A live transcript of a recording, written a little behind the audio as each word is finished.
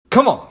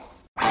Come on.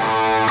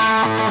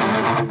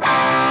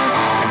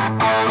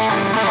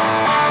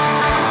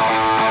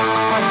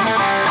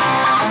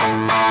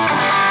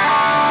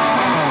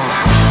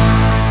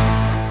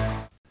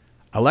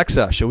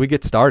 Alexa, shall we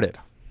get started?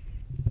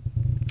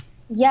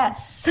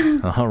 Yes.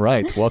 All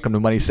right. Welcome to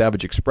Money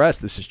Savage Express.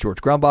 This is George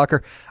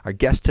Grumbacher. Our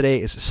guest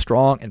today is a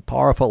strong and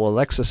powerful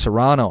Alexa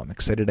Serrano. I'm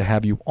excited to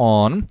have you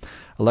on.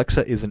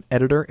 Alexa is an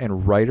editor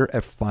and writer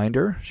at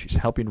Finder. She's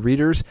helping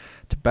readers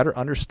to better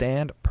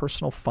understand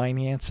personal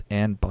finance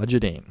and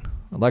budgeting.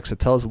 Alexa,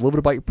 tell us a little bit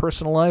about your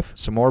personal life,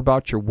 some more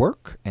about your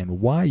work,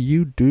 and why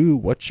you do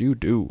what you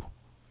do.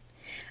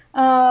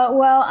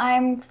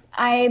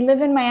 I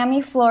live in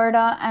Miami,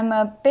 Florida. I'm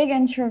a big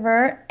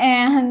introvert,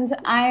 and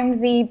I'm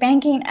the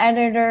banking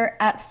editor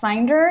at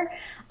Finder,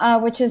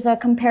 which is a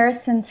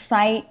comparison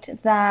site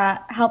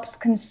that helps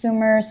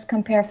consumers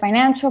compare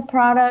financial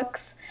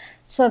products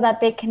so that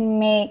they can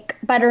make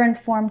better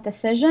informed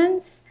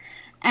decisions.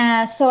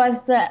 So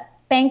as the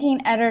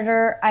banking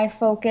editor, I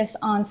focus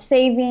on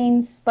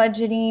savings,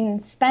 budgeting,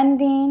 and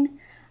spending.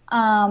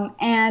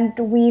 And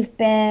we've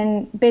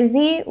been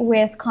busy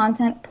with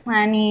content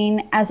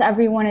planning as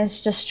everyone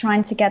is just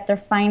trying to get their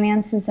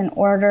finances in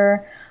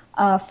order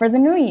for the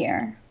new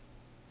year.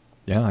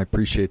 Yeah, I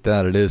appreciate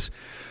that. It is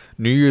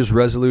New Year's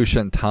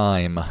resolution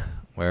time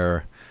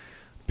where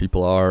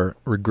people are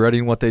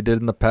regretting what they did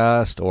in the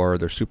past, or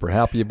they're super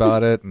happy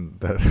about it and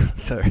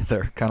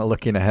they're kind of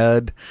looking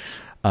ahead.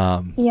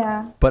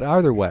 But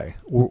either way,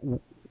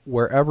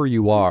 wherever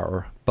you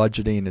are,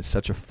 budgeting is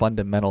such a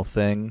fundamental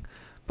thing,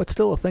 but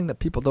still a thing that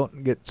people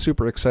don't get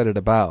super excited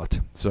about.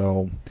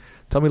 So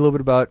tell me a little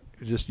bit about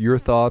just your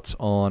thoughts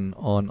on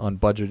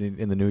budgeting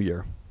in the new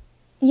year.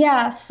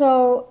 Yeah,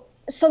 so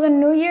the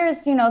new year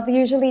is,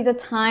 usually the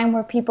time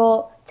where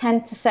people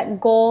tend to set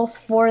goals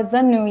for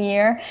the new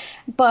year.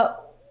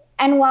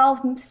 And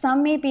while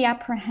some may be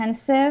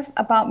apprehensive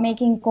about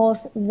making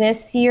goals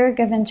this year,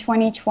 given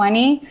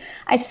 2020,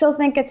 I still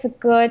think it's a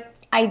good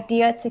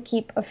idea to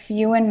keep a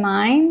few in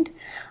mind.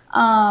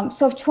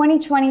 So if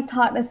 2020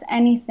 taught us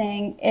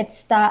anything,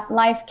 it's that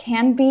life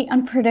can be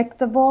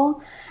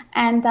unpredictable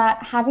and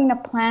that having a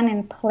plan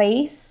in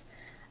place,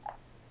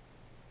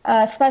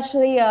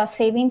 especially a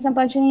savings and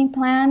budgeting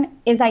plan,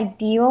 is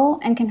ideal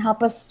and can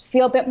help us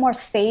feel a bit more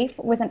safe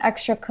with an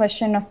extra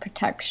cushion of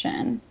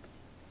protection.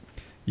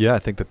 Yeah, I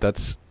think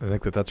that's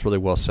really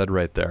well said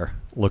right there.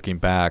 Looking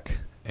back,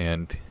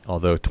 and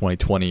although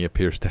 2020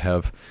 appears to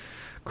have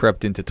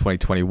crept into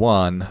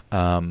 2021,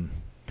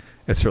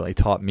 it certainly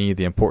taught me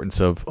the importance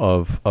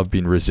of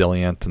being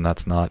resilient, and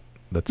that's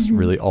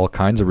really all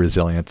kinds of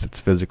resilience. It's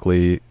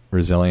physically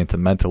resilient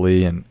and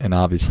mentally and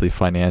obviously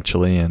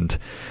financially, and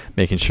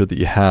making sure that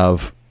you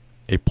have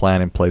a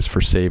plan in place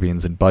for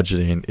savings and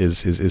budgeting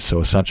is so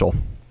essential.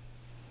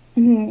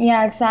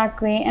 Yeah,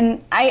 exactly.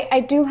 And I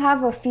do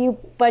have a few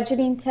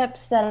budgeting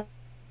tips that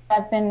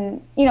I've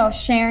been,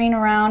 sharing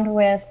around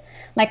with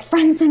like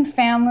friends and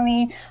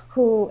family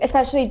who,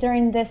 especially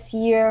during this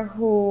year,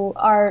 who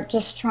are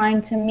just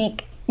trying to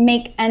make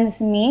ends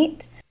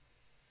meet.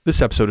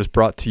 This episode is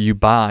brought to you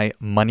by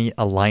Money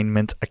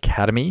Alignment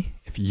Academy.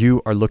 If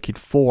you are looking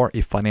for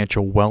a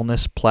financial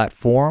wellness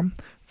platform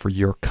for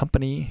your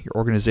company, your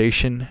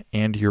organization,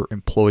 and your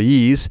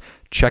employees,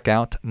 check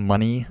out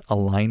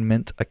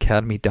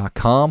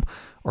moneyalignmentacademy.com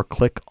or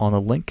click on the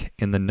link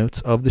in the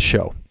notes of the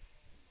show.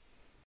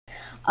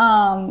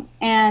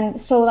 And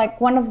so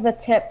like one of the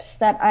tips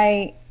that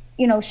I,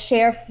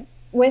 share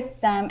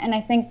with them, and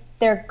I think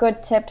they're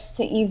good tips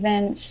to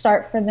even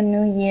start for the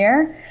new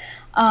year,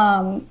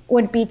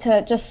 would be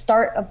to just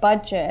start a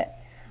budget.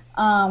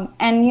 And,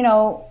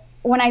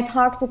 when I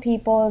talk to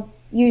people,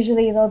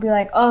 usually they'll be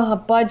like, oh, a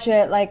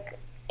budget, like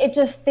they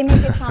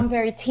make it sound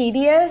very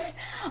tedious,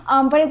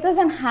 but it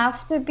doesn't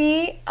have to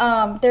be.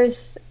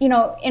 There's, in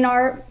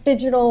our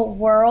digital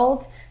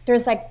world,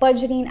 there's like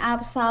budgeting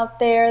apps out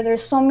there.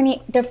 There's so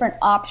many different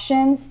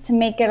options to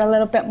make it a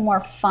little bit more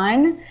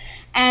fun.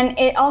 And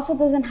it also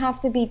doesn't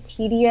have to be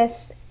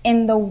tedious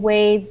in the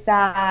way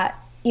that,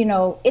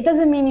 it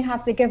doesn't mean you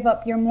have to give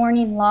up your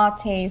morning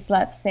lattes,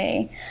 let's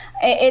say.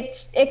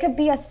 It could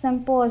be as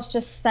simple as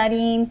just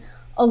setting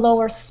a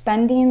lower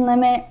spending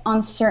limit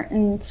on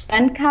certain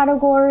spend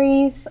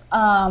categories,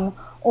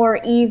 or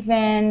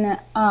even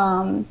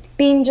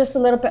being just a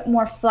little bit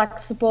more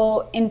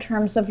flexible in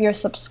terms of your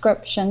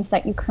subscriptions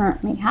that you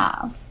currently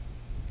have.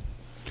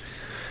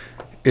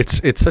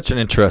 It's such an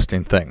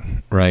interesting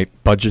thing, right?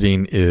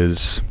 Budgeting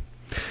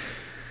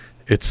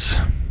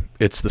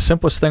it's the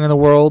simplest thing in the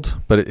world,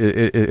 but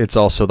it's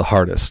also the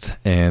hardest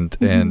and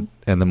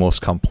the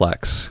most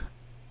complex.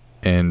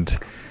 And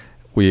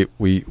we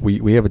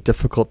have a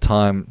difficult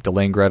time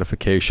delaying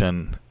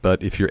gratification,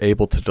 but if you're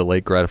able to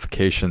delay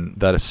gratification,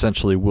 that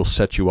essentially will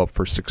set you up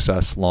for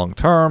success long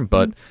term,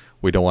 but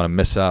we don't want to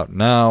miss out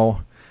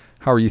now.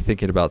 How are you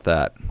thinking about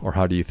that, or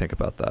how do you think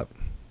about that?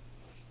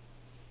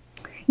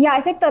 Yeah,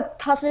 I think the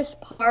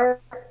toughest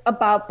part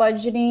about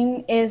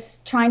budgeting is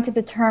trying to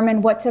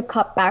determine what to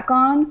cut back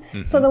on.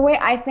 Mm-hmm. So the way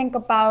I think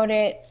about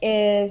it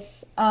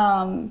is,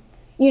 in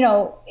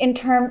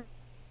terms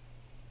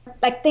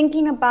like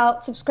thinking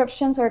about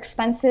subscriptions or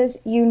expenses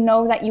you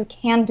know that you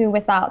can do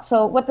without.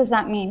 So what does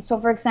that mean? So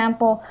for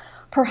example,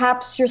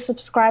 perhaps you're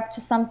subscribed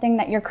to something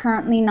that you're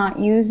currently not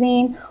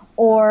using,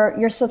 or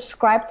you're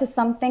subscribed to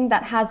something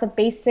that has a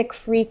basic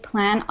free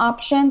plan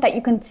option that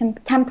you can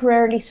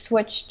temporarily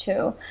switch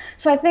to.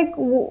 So I think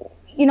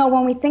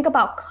when we think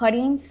about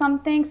cutting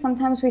something,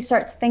 sometimes we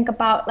start to think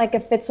about like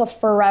if it's a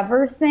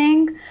forever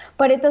thing,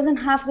 but it doesn't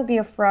have to be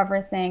a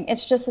forever thing.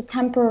 It's just a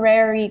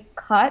temporary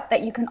cut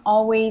that you can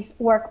always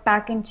work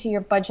back into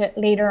your budget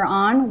later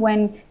on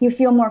when you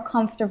feel more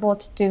comfortable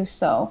to do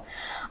so.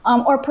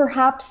 Or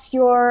perhaps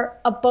you're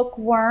a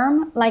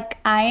bookworm like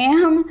I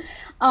am,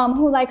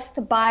 who likes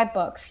to buy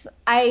books.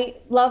 I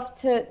love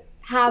to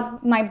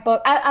have my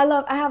book. I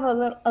have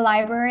a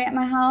library at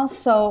my house,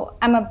 so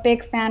I'm a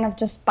big fan of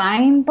just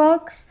buying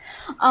books.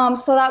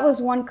 So that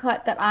was one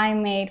cut that I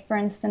made, for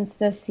instance,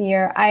 this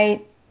year.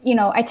 I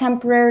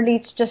temporarily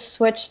just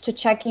switched to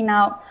checking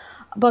out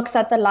books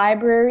at the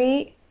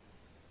library,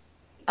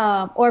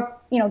 or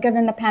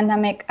given the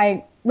pandemic,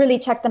 I really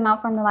checked them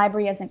out from the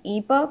library as an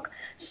ebook.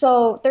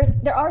 So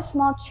there are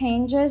small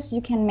changes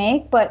you can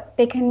make, but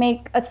they can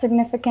make a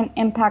significant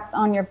impact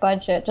on your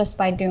budget just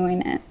by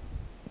doing it.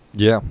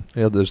 Yeah,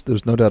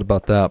 there's no doubt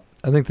about that.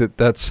 I think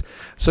that's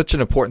such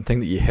an important thing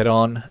that you hit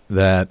on,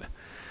 that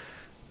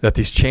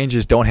these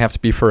changes don't have to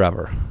be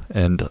forever.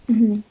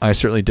 And I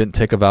certainly didn't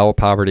take a vow of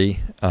poverty,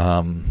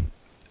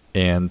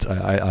 and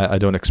I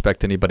don't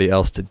expect anybody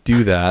else to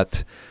do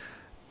that.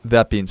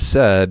 That being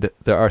said,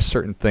 there are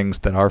certain things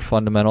that are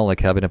fundamental, like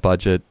having a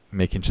budget,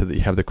 making sure that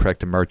you have the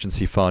correct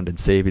emergency fund and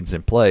savings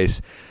in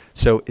place.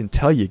 So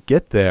until you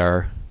get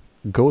there,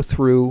 go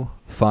through,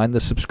 find the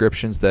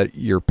subscriptions that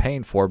you're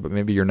paying for, but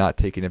maybe you're not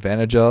taking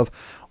advantage of,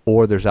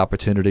 or there's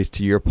opportunities,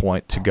 to your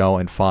point, to go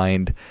and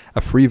find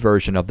a free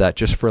version of that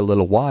just for a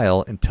little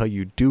while until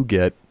you do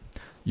get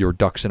your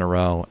ducks in a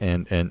row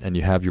and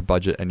you have your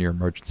budget and your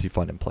emergency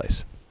fund in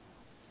place.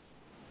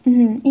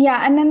 Mm-hmm.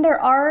 Yeah, and then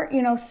there are,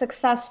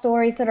 success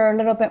stories that are a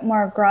little bit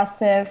more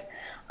aggressive.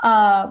 We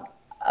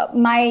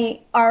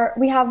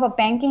have a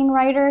banking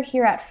writer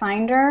here at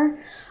Finder.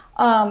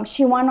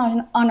 She went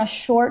on a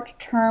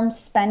short-term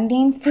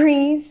spending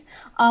freeze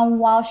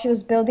while she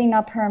was building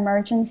up her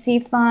emergency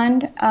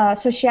fund.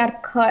 So she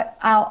had cut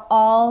out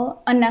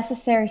all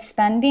unnecessary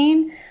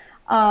spending,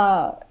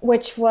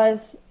 which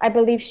was, I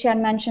believe she had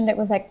mentioned it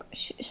was like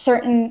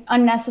certain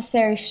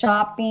unnecessary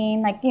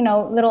shopping, like,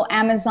 little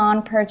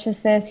Amazon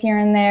purchases here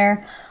and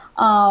there,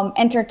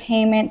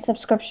 entertainment,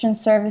 subscription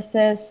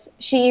services.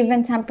 She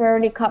even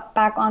temporarily cut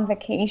back on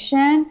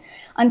vacation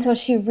until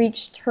she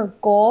reached her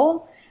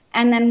goal.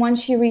 And then once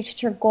she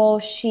reached her goal,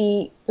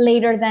 she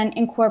later then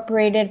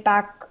incorporated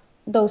back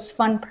those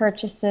fun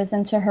purchases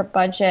into her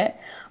budget.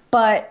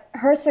 But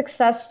her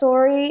success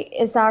story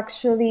is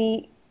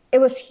actually, it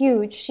was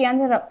huge. She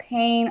ended up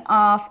paying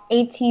off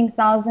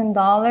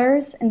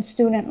 $18,000 in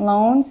student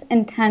loans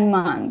in 10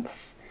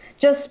 months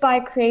just by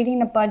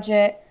creating a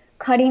budget,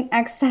 cutting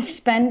excess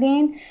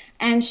spending,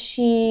 and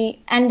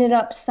she ended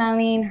up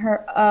selling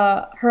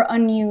her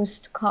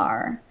unused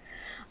car.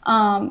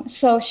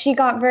 So she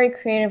got very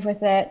creative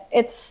with it.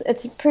 It's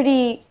a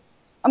pretty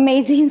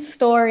amazing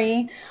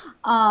story.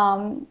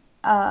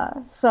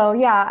 So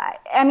yeah,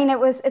 I mean,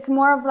 it's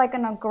more of like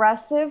an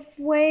aggressive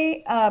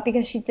way,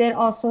 because she did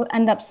also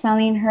end up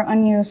selling her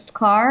unused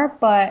car,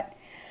 but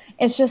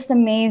it's just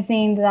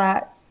amazing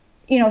that,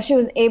 she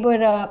was able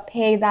to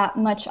pay that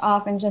much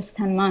off in just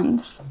 10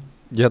 months.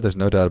 Yeah, there's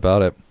no doubt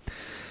about it.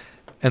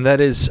 And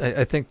that is,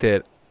 I think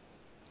that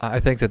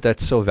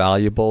that's so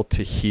valuable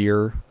to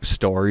hear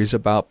stories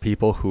about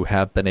people who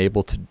have been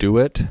able to do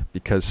it,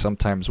 because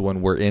sometimes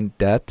when we're in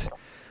debt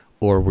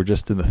or we're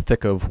just in the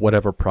thick of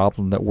whatever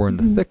problem that we're in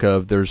the thick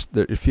of,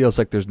 it feels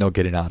like there's no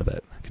getting out of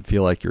it. It can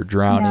feel like you're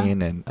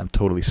drowning and I'm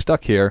totally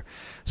stuck here.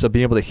 So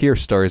being able to hear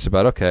stories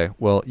about, okay,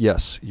 well,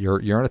 yes, you're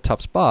in a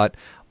tough spot,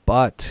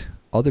 but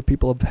other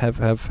people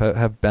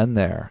have been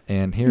there.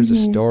 And here's a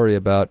story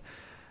about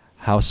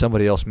how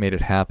somebody else made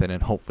it happen,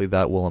 and hopefully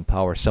that will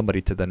empower somebody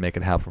to then make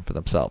it happen for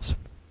themselves.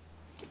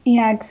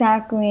 Yeah,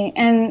 exactly.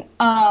 And,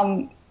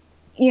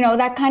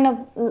 that kind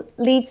of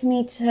leads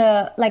me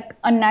to like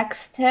a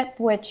next tip,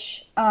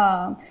 which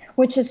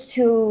is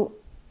to,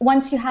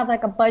 once you have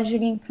like a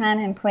budgeting plan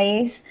in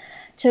place,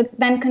 to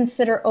then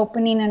consider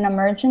opening an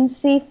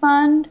emergency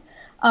fund,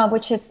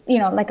 which is,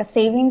 like a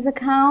savings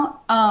account.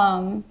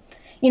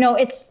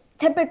 It's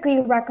typically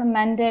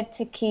recommended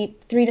to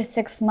keep 3 to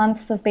 6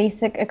 months of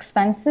basic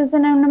expenses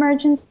in an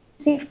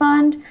emergency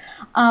fund.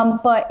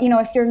 But,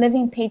 if you're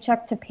living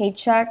paycheck to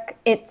paycheck,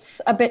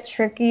 it's a bit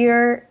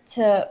trickier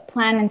to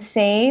plan and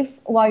save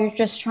while you're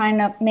just trying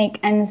to make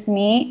ends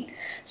meet.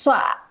 So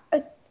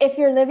if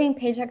you're living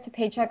paycheck to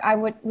paycheck, I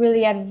would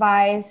really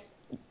advise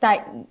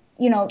that,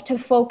 to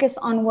focus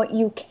on what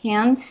you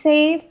can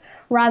save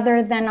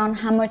rather than on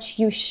how much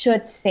you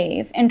should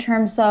save, in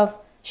terms of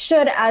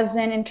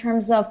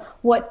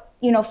what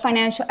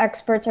financial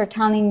experts are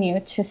telling you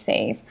to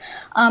save.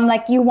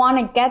 Like you want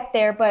to get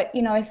there, but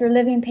if you're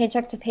living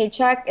paycheck to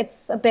paycheck,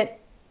 it's a bit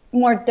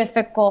more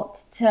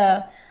difficult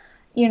to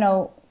you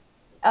know,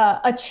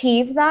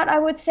 achieve that, I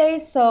would say.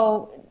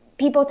 So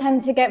people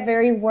tend to get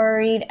very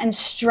worried and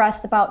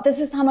stressed about this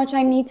is how much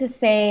I need to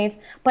save,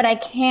 but I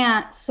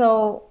can't.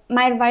 So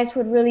my advice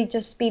would really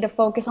just be to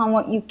focus on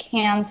what you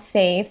can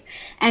save.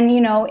 And,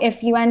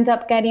 if you end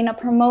up getting a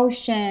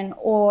promotion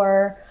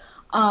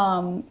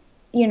um,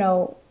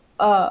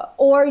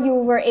 or you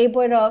were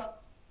able to,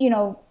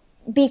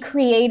 be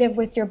creative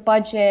with your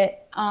budget,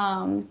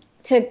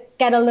 to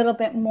get a little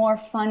bit more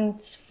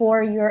funds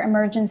for your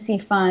emergency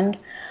fund,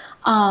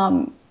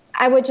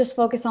 I would just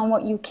focus on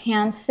what you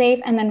can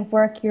save and then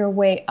work your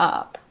way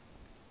up.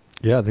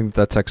 Yeah, I think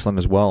that's excellent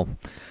as well.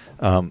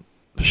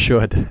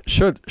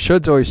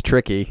 Should's always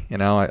tricky.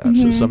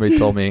 So somebody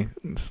told me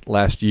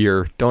last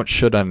year, don't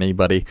should on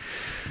anybody,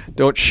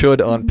 don't should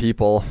on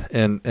people.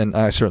 And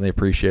I certainly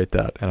appreciate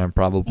that. And I'm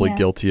probably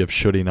guilty of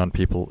shoulding on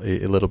people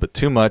a little bit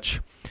too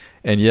much.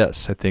 And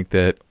yes, I think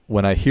that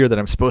when I hear that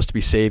I'm supposed to be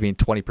saving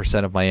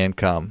 20% of my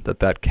income,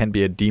 that can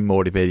be a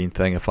demotivating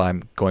thing if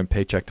I'm going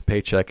paycheck to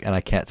paycheck and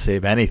I can't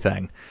save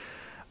anything.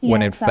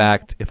 When in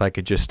fact, if I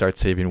could just start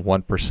saving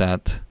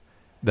 1%,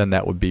 then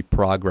that would be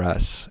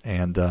progress.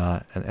 And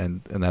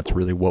that's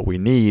really what we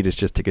need, is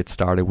just to get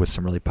started with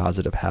some really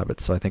positive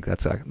habits. So I think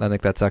that's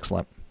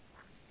excellent.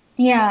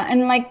 Yeah,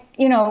 and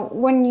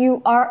when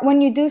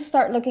you do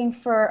start looking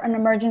for an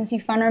emergency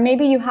fund, or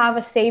maybe you have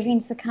a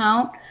savings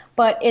account,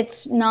 but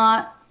it's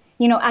not,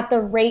 at the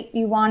rate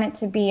you want it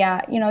to be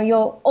at,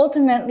 you'll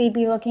ultimately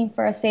be looking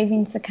for a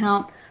savings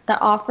account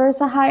that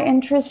offers a high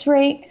interest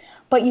rate,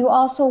 but you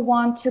also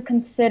want to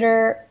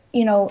consider,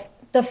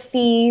 the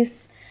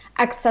fees,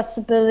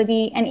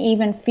 accessibility, and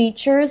even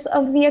features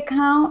of the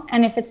account,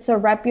 and if it's a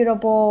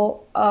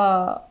reputable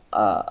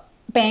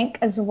bank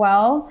as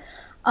well.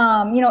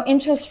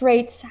 Interest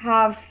rates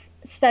have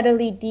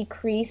steadily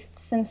decreased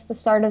since the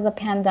start of the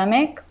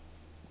pandemic.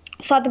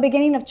 So at the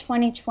beginning of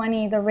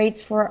 2020, the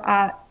rates were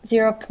at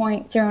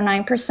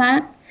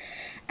 0.09%,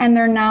 and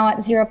they're now at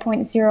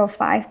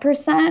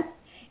 0.05%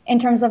 in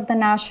terms of the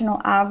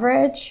national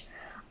average.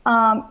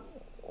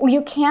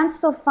 You can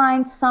still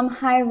find some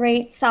high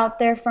rates out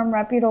there from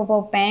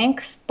reputable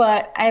banks,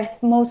 but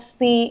I've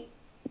mostly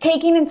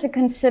taking into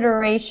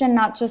consideration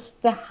not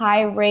just the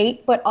high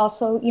rate, but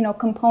also,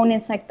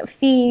 components like the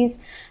fees,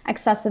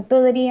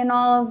 accessibility, and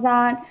all of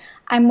that.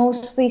 I'm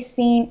mostly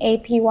seeing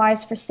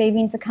APYs for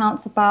savings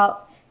accounts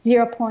about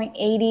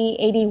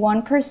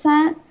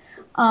 81%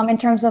 in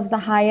terms of the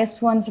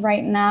highest ones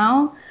right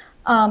now,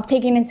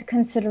 taking into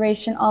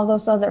consideration all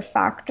those other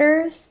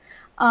factors.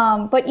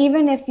 But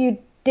even if you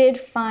did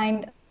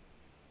find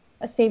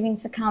a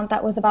savings account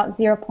that was about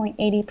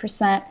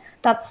 0.80%,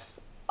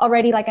 that's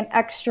already like an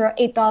extra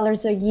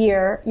 $8 a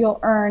year you'll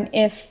earn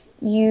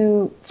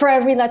for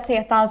every, let's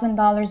say,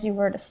 $1,000 you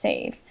were to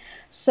save.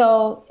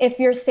 So if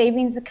your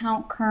savings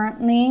account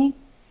currently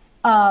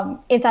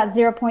is at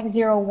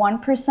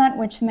 0.01%,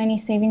 which many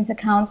savings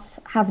accounts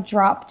have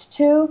dropped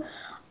to,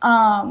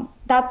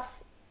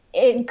 that's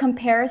in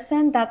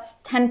comparison, that's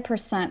 10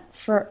 cents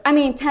for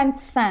every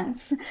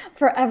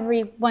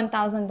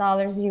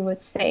 $1,000 you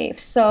would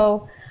save.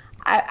 So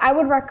I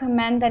would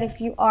recommend that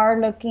if you are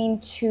looking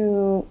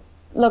to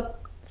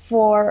look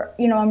for,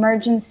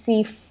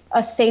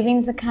 a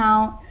savings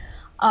account,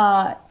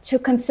 to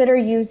consider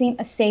using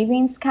a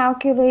savings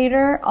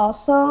calculator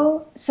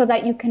also, so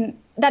that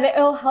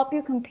it'll help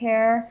you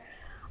compare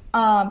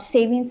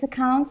savings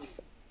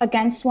accounts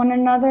against one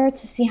another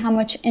to see how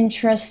much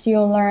interest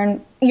you'll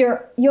earn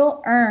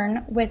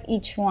with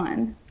each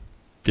one.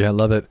 Yeah, I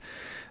love it.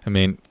 I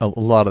mean, a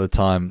lot of the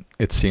time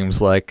it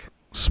seems like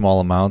small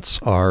amounts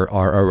are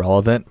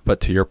irrelevant, but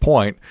to your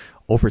point,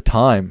 over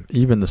time,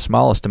 even the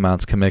smallest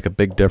amounts can make a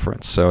big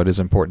difference. So it is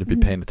important to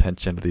be paying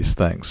attention to these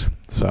things.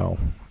 So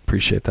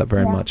appreciate that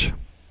very much.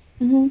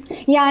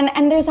 Mm-hmm. Yeah,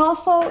 and there's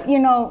also,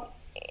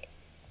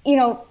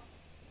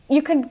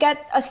 you could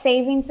get a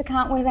savings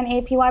account with an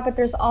APY, but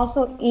there's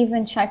also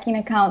even checking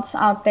accounts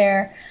out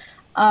there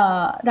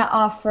that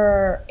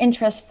offer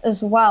interest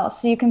as well.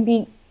 So you can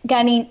be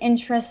getting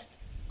interest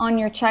on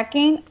your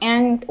checking,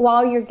 and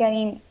while you're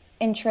getting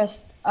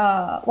interest,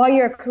 while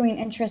you're accruing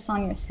interest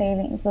on your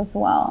savings as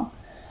well.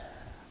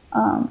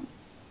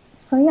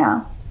 So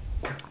yeah.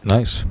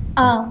 Nice.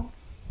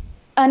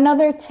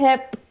 Another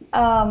tip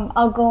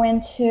I'll go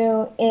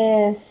into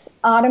is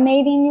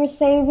automating your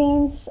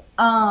savings.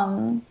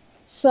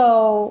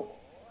 So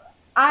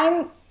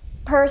I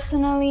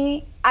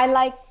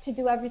like to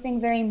do everything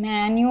very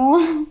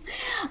manual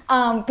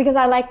because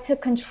I like to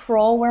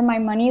control where my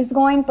money is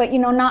going, but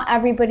not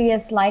everybody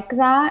is like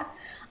that.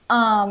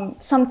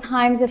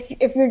 Sometimes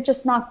if you're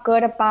just not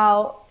good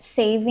about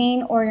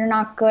saving, or you're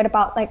not good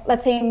about, like,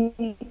 let's say,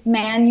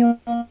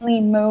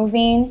 manually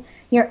moving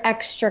your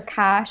extra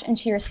cash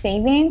into your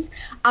savings,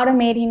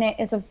 automating it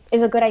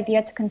is a good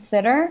idea to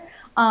consider.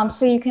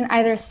 So you can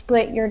either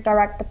split your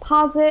direct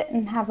deposit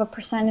and have a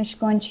percentage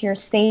go into your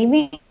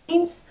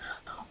savings,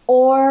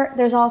 or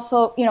there's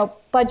also,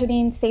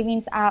 budgeting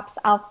savings apps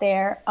out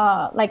there.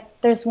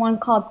 Like there's one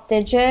called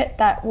Digit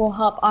that will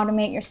help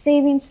automate your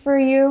savings for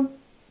you.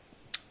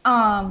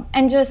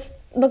 And just,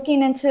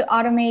 looking into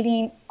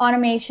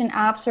automation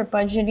apps or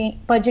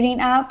budgeting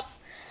apps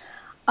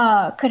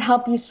could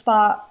help you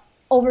spot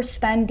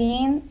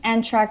overspending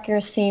and track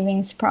your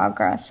savings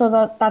progress.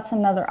 So that's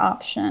another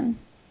option.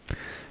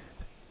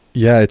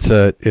 Yeah,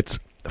 it's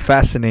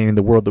fascinating,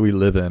 the world that we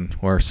live in,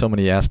 where so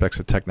many aspects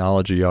of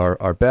technology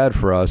are bad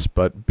for us,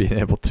 but being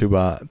able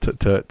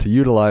to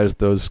utilize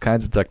those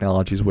kinds of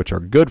technologies which are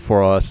good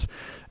for us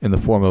in the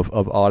form of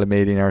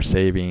automating our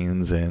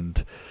savings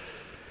and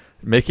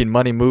making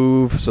money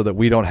move so that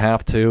we don't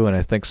have to. And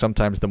I think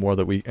sometimes the more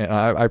that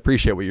I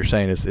appreciate what you're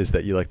saying is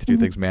that you like to do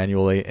things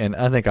manually, and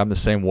I think I'm the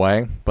same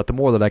way. But the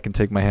more that I can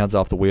take my hands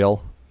off the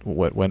wheel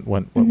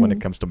when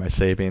it comes to my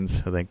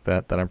savings, I think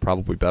that I'm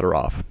probably better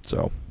off.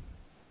 So.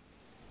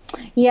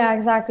 Yeah,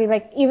 exactly.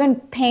 Like even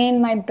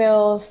paying my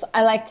bills,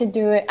 I like to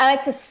do it. I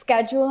like to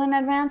schedule in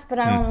advance, but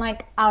I don't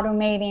like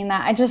automating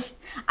that.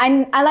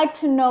 I like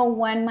to know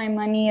when my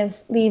money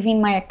is leaving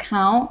my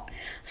account.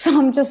 So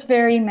I'm just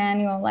very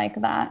manual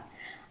like that.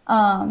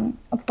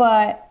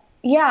 But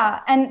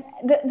yeah, and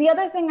the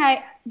other thing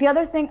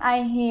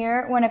I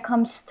hear when it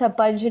comes to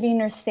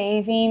budgeting or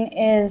saving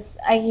is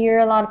I hear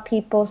a lot of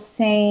people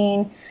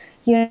saying,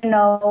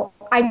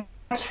 I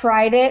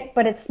tried it,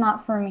 but it's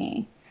not for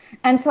me.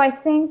 And so I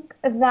think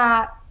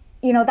that,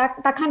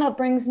 that kind of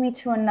brings me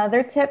to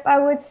another tip, I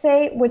would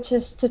say, which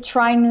is to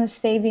try new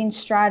saving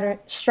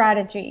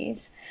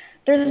strategies.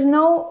 There's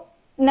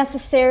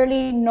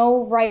necessarily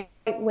no right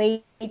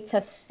way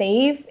to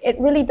save. It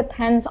really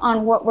depends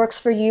on what works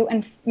for you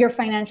and your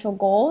financial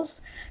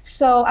goals.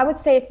 So I would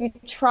say if you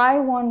try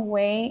one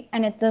way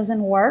and it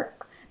doesn't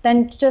work,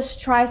 then just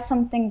try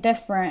something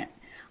different.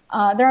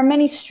 There are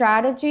many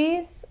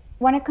strategies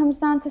when it comes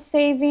down to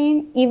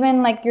saving,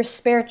 even like your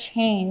spare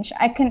change.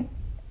 At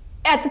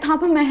the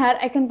top of my head,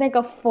 I can think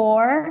of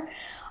 4,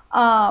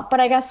 but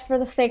I guess for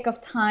the sake of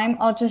time,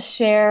 I'll just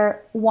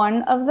share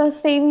one of the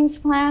savings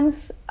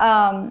plans,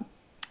 and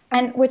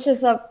which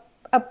is I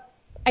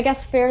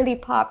guess fairly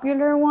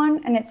popular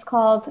one, and it's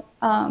called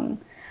the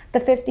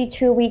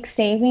 52-week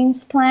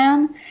savings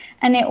plan,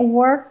 and it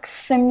works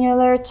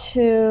similar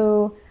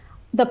to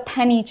the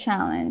penny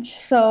challenge.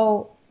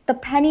 So the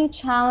penny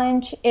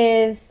challenge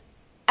is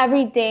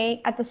every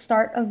day at the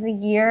start of the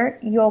year,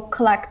 you'll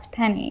collect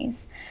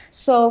pennies.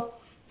 So,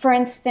 for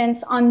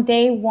instance, on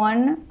day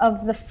 1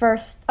 of the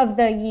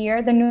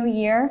new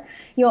year,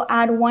 you'll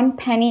add 1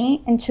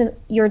 penny into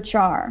your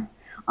jar.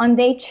 On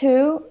day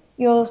 2,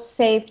 you'll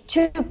save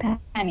 2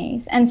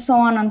 pennies, and so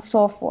on and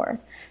so forth.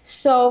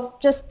 So,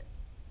 just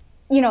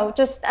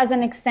as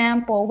an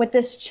example, with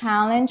this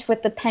challenge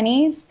with the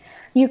pennies,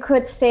 you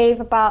could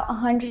save about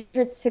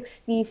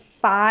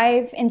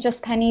 165 in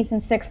just pennies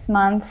in 6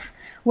 months,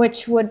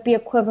 which would be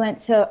equivalent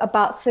to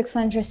about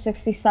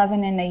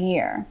 667 in a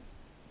year.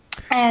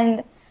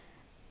 And,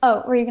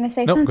 were you going to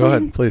say something? No, go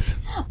ahead, please.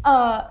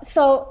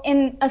 So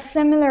in a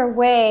similar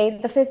way,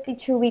 the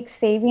 52-week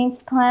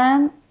savings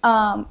plan,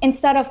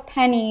 instead of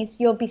pennies,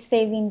 you'll be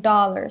saving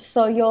dollars.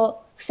 So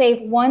you'll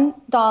save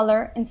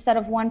 $1 instead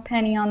of 1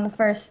 penny on the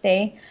first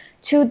day,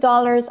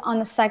 $2 on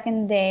the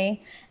second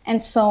day,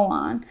 and so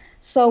on.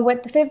 So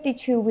with the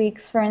 52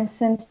 weeks, for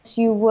instance,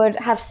 you would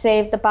have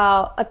saved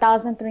about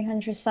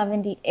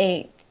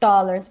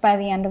 $1,378 by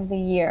the end of the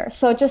year.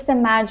 So just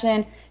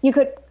imagine you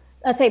could,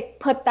 let's say,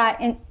 put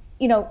that in,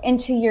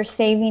 into your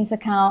savings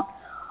account,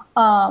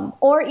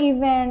 or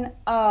even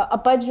a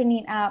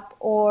budgeting app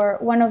or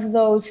one of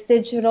those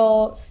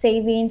digital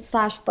savings /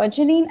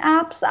 budgeting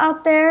apps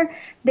out there.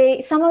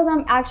 Some of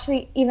them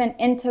actually even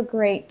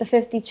integrate the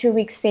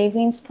 52-week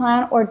savings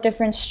plan or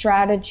different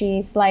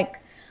strategies like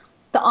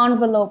the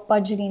envelope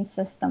budgeting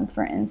system,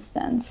 for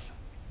instance.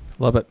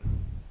 Love it.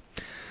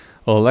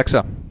 Well,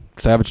 Alexa,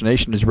 Savage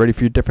Nation is ready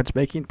for your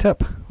difference-making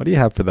tip. What do you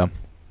have for them?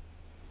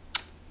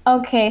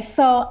 Okay,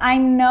 so I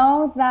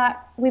know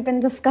that we've been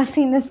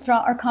discussing this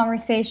throughout our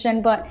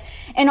conversation, but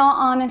in all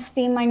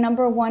honesty, my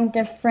number one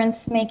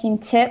difference-making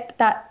tip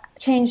that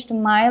changed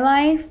my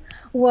life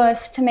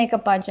was to make a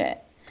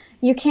budget.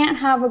 You can't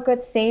have a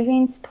good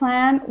savings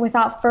plan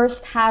without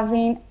first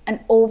having an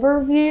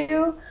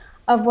overview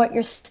of what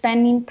your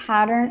spending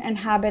pattern and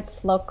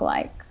habits look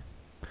like.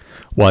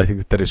 Well, I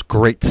think that is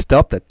great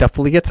stuff. That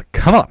definitely gets it.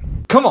 Come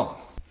on.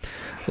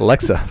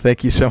 Alexa,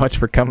 thank you so much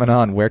for coming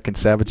on. Where can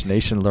Savage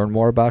Nation learn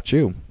more about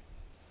you?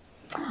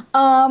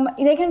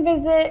 They can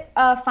visit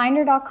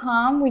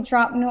Finder.com. We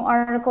drop new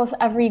articles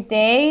every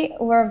day.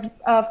 We're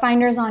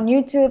Finders on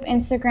YouTube,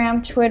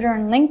 Instagram, Twitter,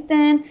 and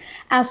LinkedIn.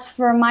 As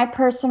for my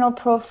personal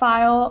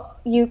profile,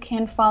 you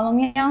can follow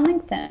me on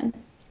LinkedIn.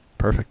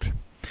 Perfect.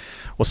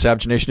 Well,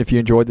 Savage Nation, if you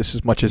enjoyed this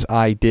as much as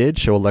I did,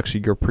 show Alexa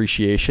your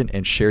appreciation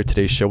and share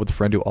today's show with a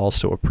friend who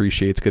also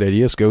appreciates good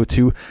ideas. Go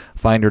to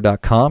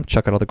Finder.com,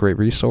 check out all the great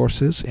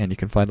resources, and you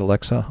can find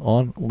Alexa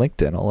on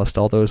LinkedIn. I'll list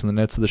all those in the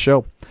notes of the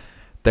show.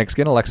 Thanks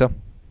again, Alexa.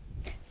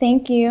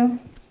 Thank you.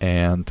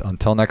 And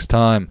until next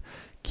time,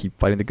 keep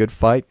fighting the good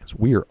fight, as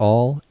we are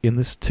all in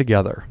this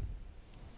together.